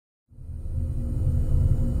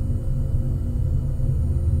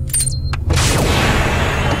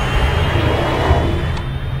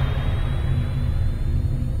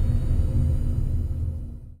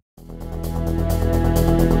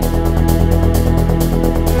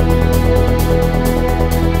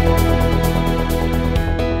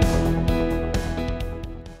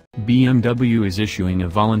BMW is issuing a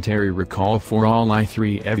voluntary recall for all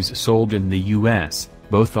i3 EVs sold in the US,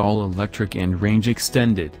 both all-electric and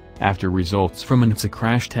range-extended, after results from an NHTSA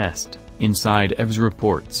crash test, Inside EVs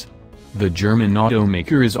reports. The German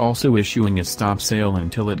automaker is also issuing a stop sale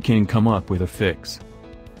until it can come up with a fix.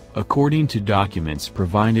 According to documents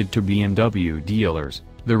provided to BMW dealers,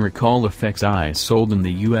 the recall affects ICE sold in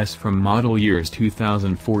the US from model years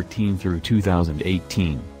 2014 through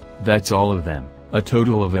 2018. That's all of them, a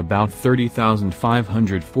total of about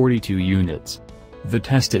 30,542 units. The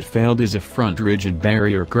test it failed is a front rigid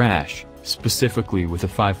barrier crash, specifically with a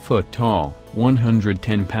 5-foot-tall,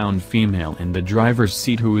 110-pound female in the driver's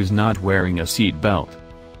seat who is not wearing a seat belt.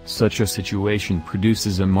 Such a situation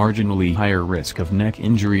produces a marginally higher risk of neck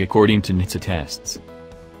injury according to NHTSA tests.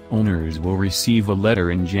 Owners will receive a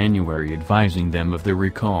letter in January advising them of the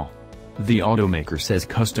recall. The automaker says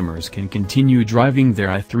customers can continue driving their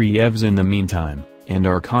i3 EVs in the meantime, and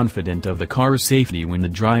are confident of the car's safety when the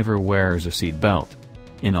driver wears a seat belt.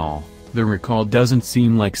 In all, the recall doesn't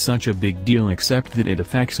seem like such a big deal except that it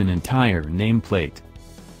affects an entire nameplate.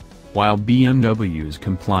 While BMW's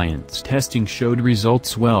compliance testing showed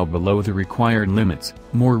results well below the required limits,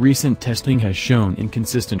 more recent testing has shown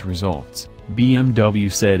inconsistent results,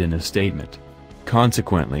 BMW said in a statement.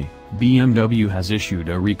 Consequently, BMW has issued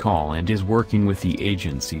a recall and is working with the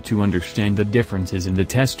agency to understand the differences in the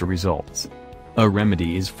test results. A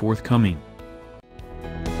remedy is forthcoming.